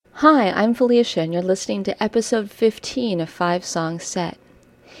Hi, I'm Felicia, and you're listening to episode 15 of 5 Songs Set.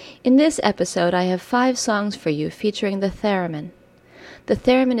 In this episode, I have 5 songs for you featuring the theremin. The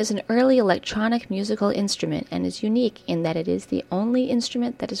theremin is an early electronic musical instrument and is unique in that it is the only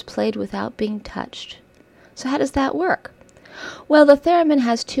instrument that is played without being touched. So how does that work? Well, the theremin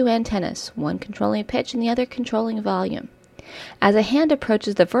has 2 antennas, one controlling pitch and the other controlling volume. As a hand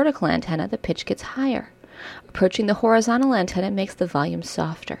approaches the vertical antenna, the pitch gets higher. Approaching the horizontal antenna makes the volume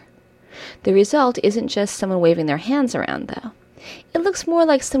softer. The result isn't just someone waving their hands around, though. It looks more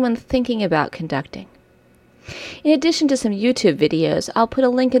like someone thinking about conducting. In addition to some YouTube videos, I'll put a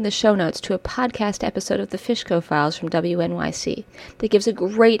link in the show notes to a podcast episode of the Fishko Files from WNYC that gives a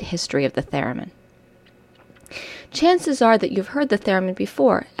great history of the theremin. Chances are that you've heard the theremin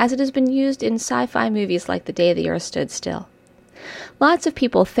before, as it has been used in sci-fi movies like The Day the Earth Stood Still. Lots of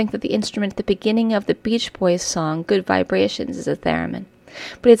people think that the instrument at the beginning of the Beach Boys song Good Vibrations is a theremin,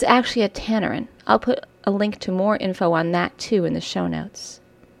 but it's actually a tannerin. I'll put a link to more info on that too in the show notes.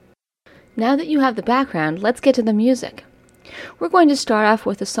 Now that you have the background, let's get to the music. We're going to start off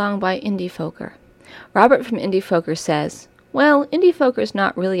with a song by Indie Folker. Robert from Indie Folker says, well, Indie Folker is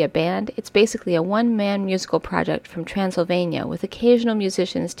not really a band, it's basically a one-man musical project from Transylvania with occasional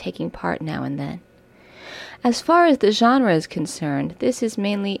musicians taking part now and then. As far as the genre is concerned, this is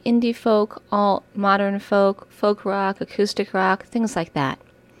mainly indie folk, alt, modern folk, folk rock, acoustic rock, things like that.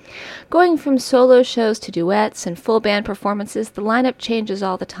 Going from solo shows to duets and full band performances, the lineup changes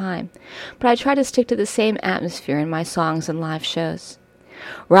all the time, but I try to stick to the same atmosphere in my songs and live shows.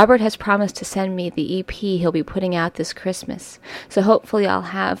 Robert has promised to send me the EP he'll be putting out this Christmas, so hopefully I'll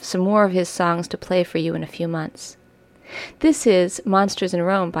have some more of his songs to play for you in a few months. This is Monsters in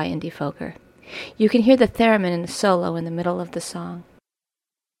Rome by Indie Folker. You can hear the theremin in a solo in the middle of the song.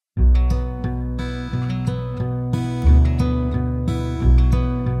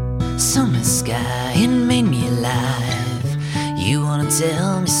 Summer sky, it made me alive. You wanna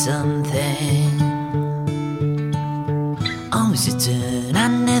tell me something? Always return, I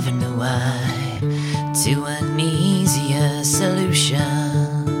never know why, to an easier solution.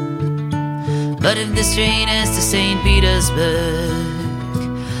 But if this train is to St. Petersburg,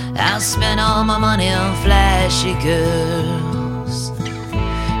 I'll spend all my money on flashy girls.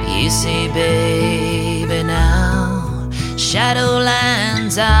 You see, baby, now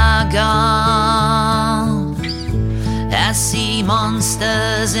shadowlands are gone. I see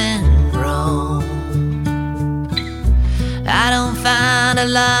monsters in Rome. I don't find a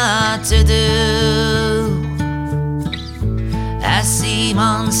lot to do. I see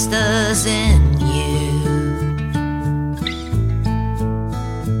monsters in you.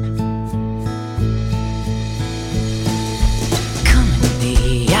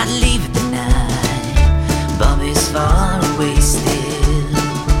 I'd leave it tonight. Bobby's far away still.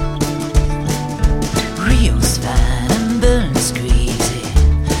 Rio's fine and Bern's crazy,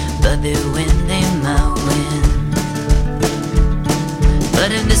 but they win, they might win.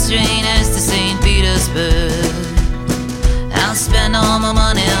 But if this train is to St. Petersburg, I'll spend all my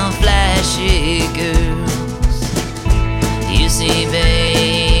money on flashy girls. You see,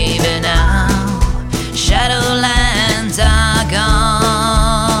 baby, now shadowlands are gone.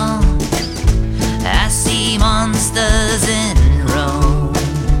 Monsters in Rome.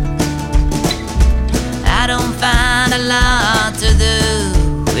 I don't find a lot to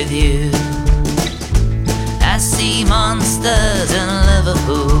do with you. I see monsters in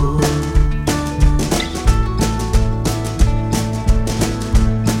Liverpool.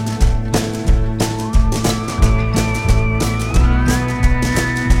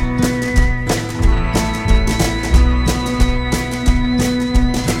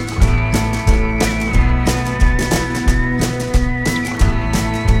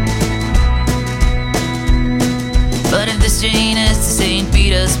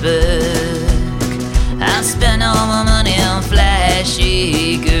 I'll spend all my money on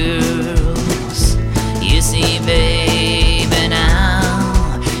flashy girls. You see, baby,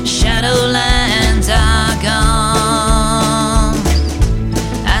 now shadowlands are gone.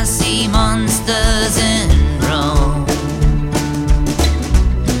 I see monsters in Rome.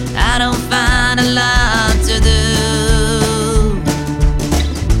 I don't find a lot to do.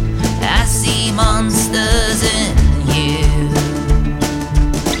 I see monsters in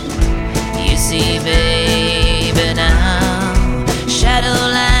see, baby, now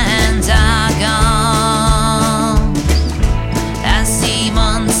shadowlands are gone.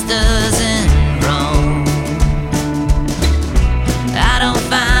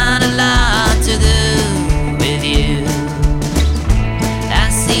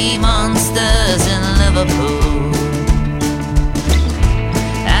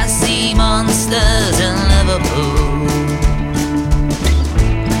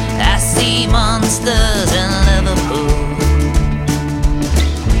 monsters in Liverpool.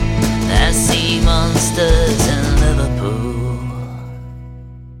 I see monsters in Liverpool.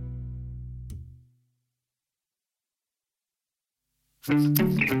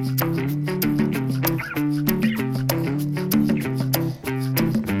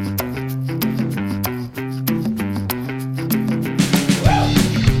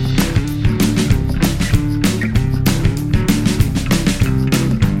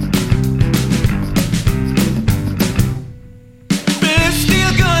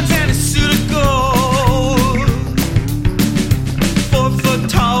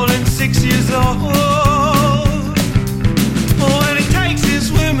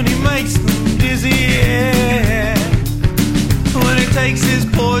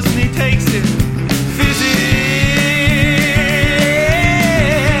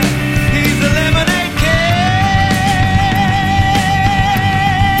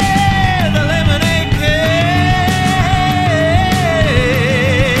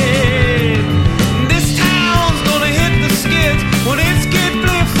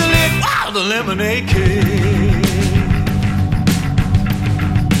 Lemonade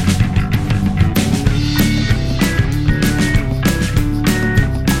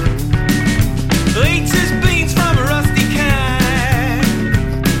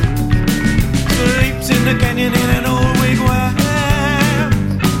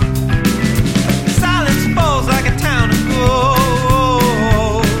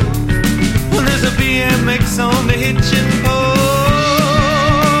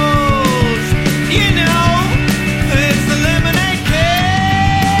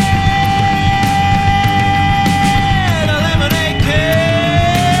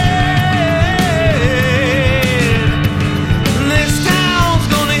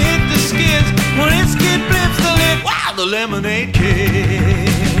Kid.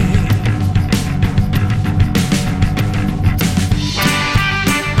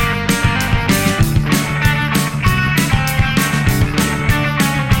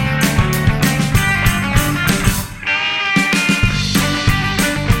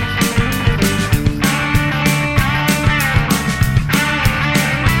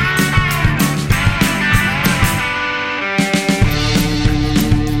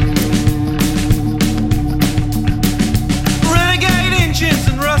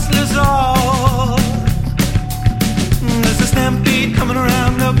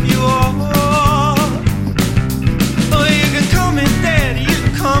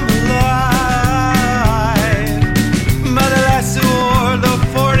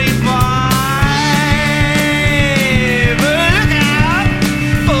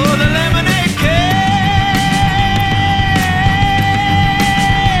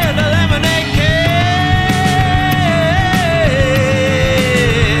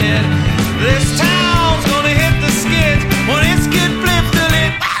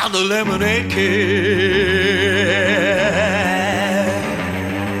 Lemonade Kid.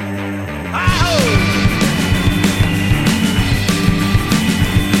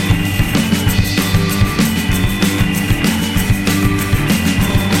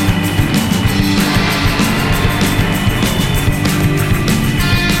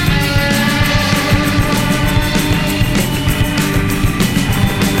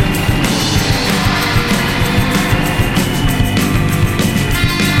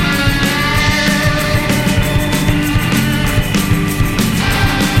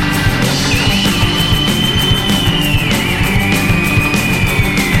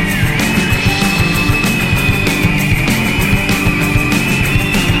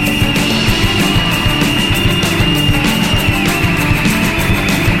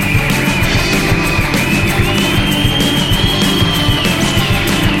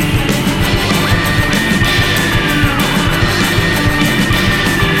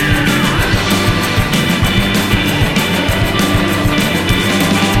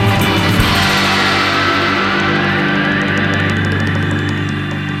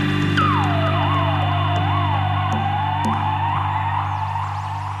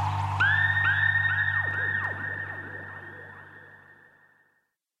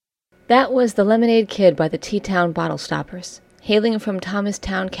 That was The Lemonade Kid by the T-Town Bottle Stoppers. Hailing from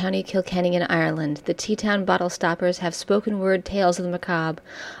Thomastown, County Kilkenny in Ireland, the T-Town Bottle Stoppers have spoken word tales of the macabre,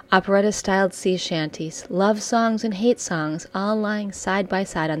 operetta-styled sea shanties, love songs and hate songs, all lying side by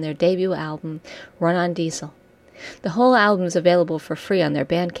side on their debut album, Run on Diesel. The whole album is available for free on their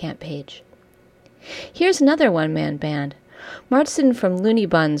Bandcamp page. Here's another one-man band. Martin from Looney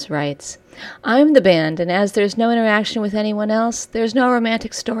Buns writes, I'm the band, and as there's no interaction with anyone else, there's no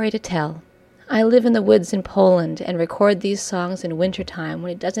romantic story to tell. I live in the woods in Poland and record these songs in wintertime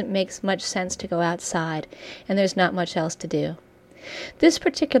when it doesn't make much sense to go outside and there's not much else to do. This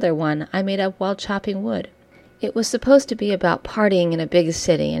particular one I made up while chopping wood. It was supposed to be about partying in a big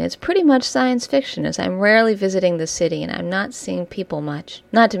city, and it's pretty much science fiction as I'm rarely visiting the city and I'm not seeing people much,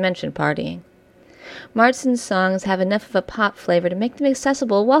 not to mention partying. Martin's songs have enough of a pop flavor to make them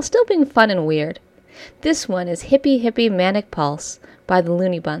accessible while still being fun and weird. This one is Hippie Hippie Manic Pulse by the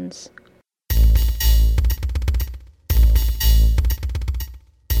Looney Buns.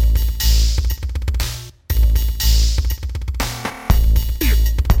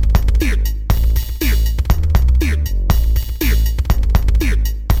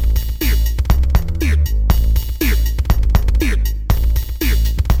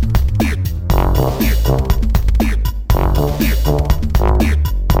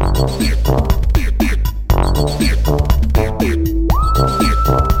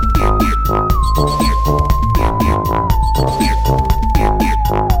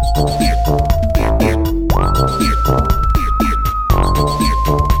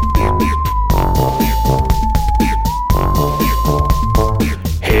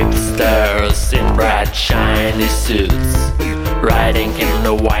 shiny suits, riding in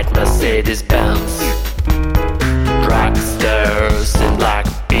a white Mercedes-Benz. Drugsters in black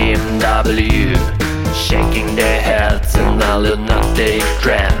BMW, shaking their heads in a lunatic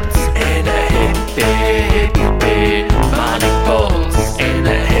trance. In a hippie, hippie, manic pulse. In a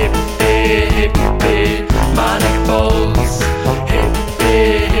hippie, hippie, manic pulse.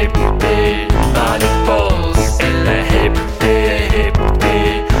 Hippie, hippie, manic pulse. In a hippie,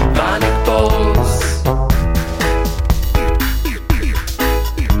 hippie, manic pulse.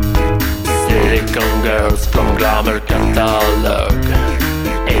 Silicon girls from glamour catalog,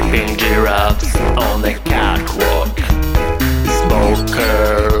 aping giraffes on the catwalk.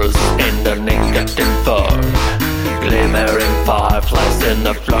 Smokers in the nicotine fog, glimmering fireflies in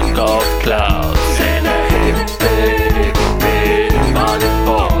a flock of clouds. In a hippie, hippie, manic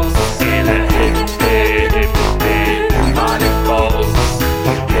pulse. In a hippie, hippie, manic pulse.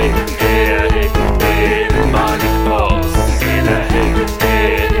 Hippie, hippie, manic pulse. In a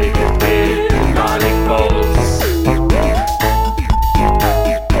hippie, hippie, manic pulse.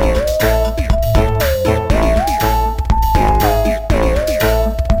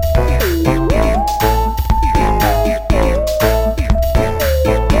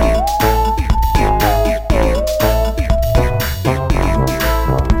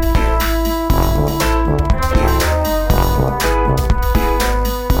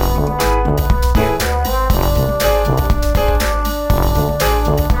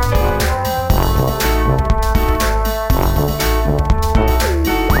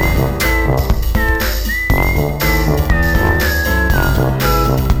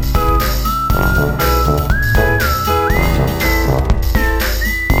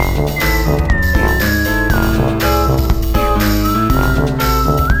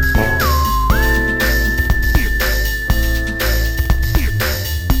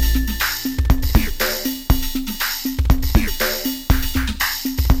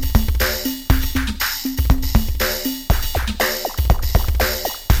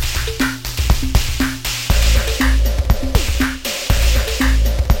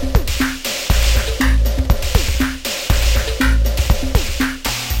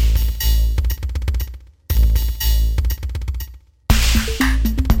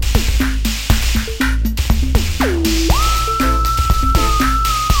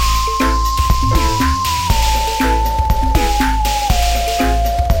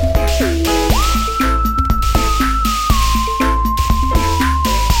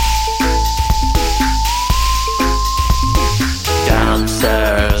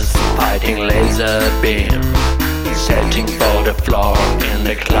 Dancers fighting laser beam, searching for the floor in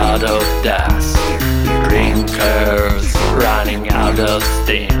a cloud of dust. Drinkers running out of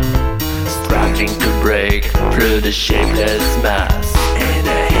steam, struggling to break through the shapeless mass. In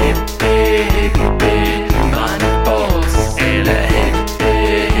a hippie, hippie, manic pulse. In a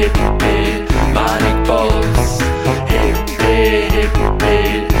hippie, hippie, manic pulse. Hippie,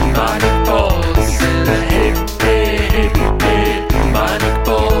 hippie, manic pulse. In a hippie, hippie, manic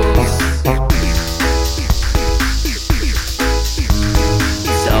pulse.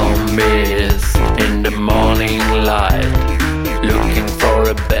 Zombies in the morning light, looking for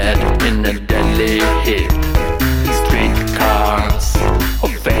a bed in a deadly heat. Streetcars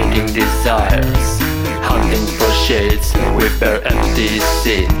of fading desires, hunting for shades with their empty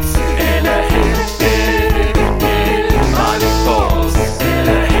seats. In a hippie, hippie, manic pulse. In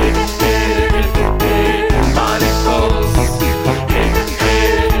a hippie, hippie, manic pulse. Hippie,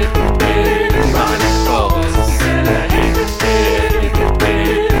 hippie,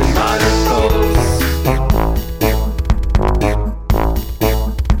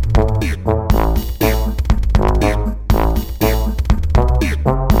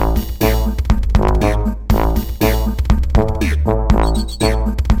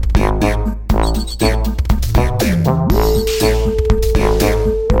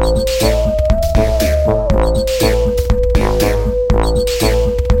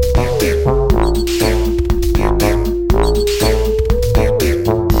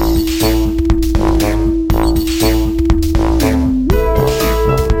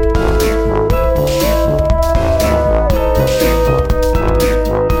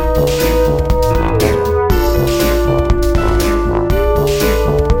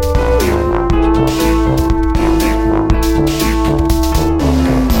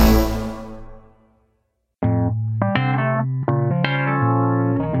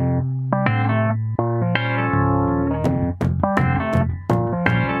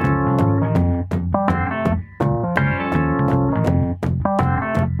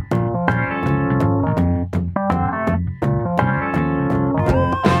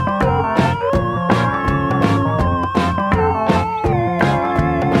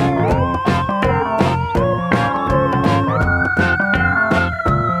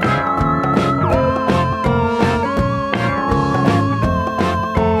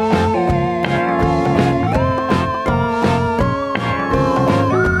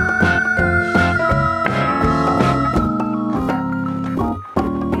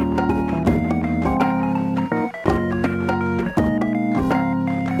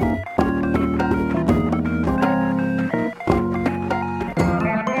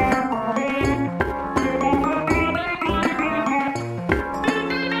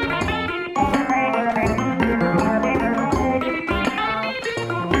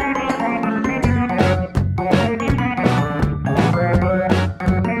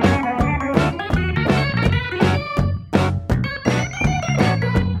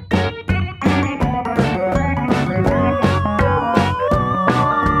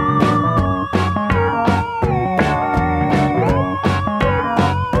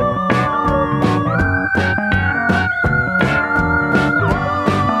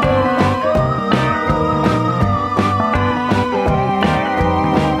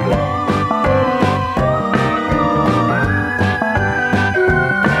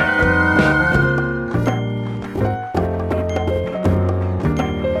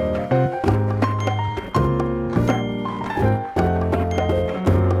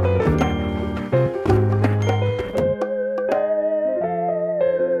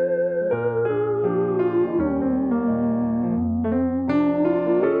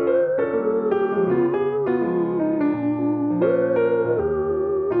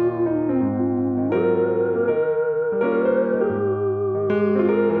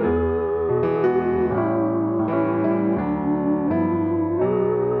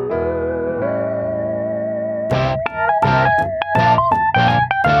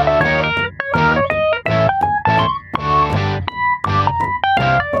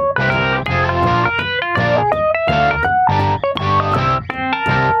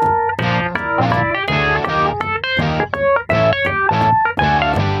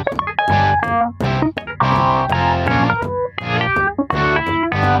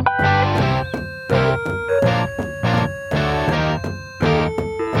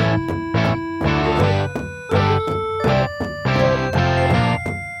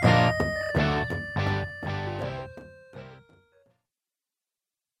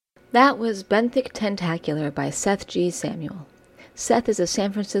 That was Benthic Tentacular by Seth G. Samuel. Seth is a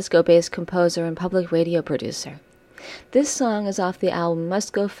San Francisco-based composer and public radio producer. This song is off the album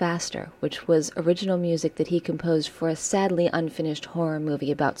Must Go Faster, which was original music that he composed for a sadly unfinished horror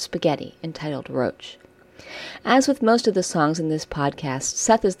movie about spaghetti entitled Roach. As with most of the songs in this podcast,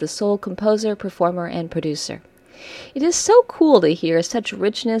 Seth is the sole composer, performer, and producer. It is so cool to hear such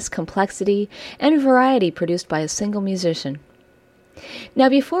richness, complexity, and variety produced by a single musician. Now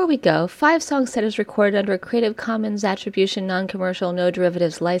before we go, Five Song Set is recorded under a Creative Commons Attribution Non-Commercial No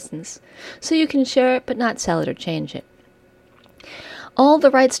Derivatives license, so you can share it but not sell it or change it. All the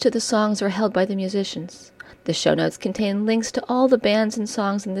rights to the songs are held by the musicians. The show notes contain links to all the bands and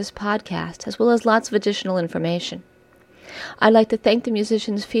songs in this podcast, as well as lots of additional information. I'd like to thank the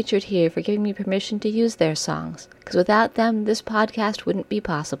musicians featured here for giving me permission to use their songs, because without them, this podcast wouldn't be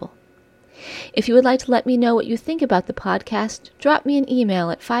possible. If you would like to let me know what you think about the podcast, drop me an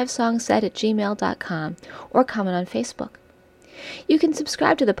email at fivesongset@gmail.com or comment on Facebook. You can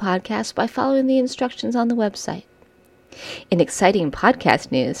subscribe to the podcast by following the instructions on the website. In exciting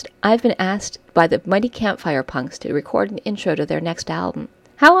podcast news, I've been asked by the Mighty Campfire Punks to record an intro to their next album.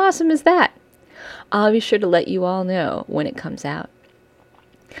 How awesome is that? I'll be sure to let you all know when it comes out.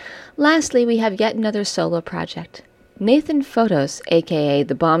 Lastly, we have yet another solo project. Nathan Photos, aka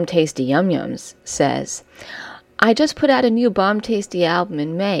the Bomb Tasty Yum Yums, says, I just put out a new Bomb Tasty album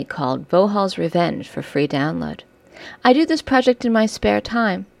in May called Vohal's Revenge for free download. I do this project in my spare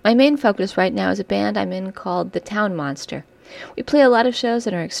time. My main focus right now is a band I'm in called The Town Monster. We play a lot of shows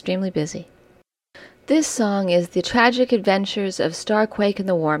and are extremely busy. This song is The Tragic Adventures of Starquake and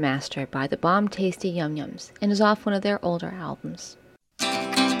the War Master by the Bomb Tasty Yum Yums and is off one of their older albums.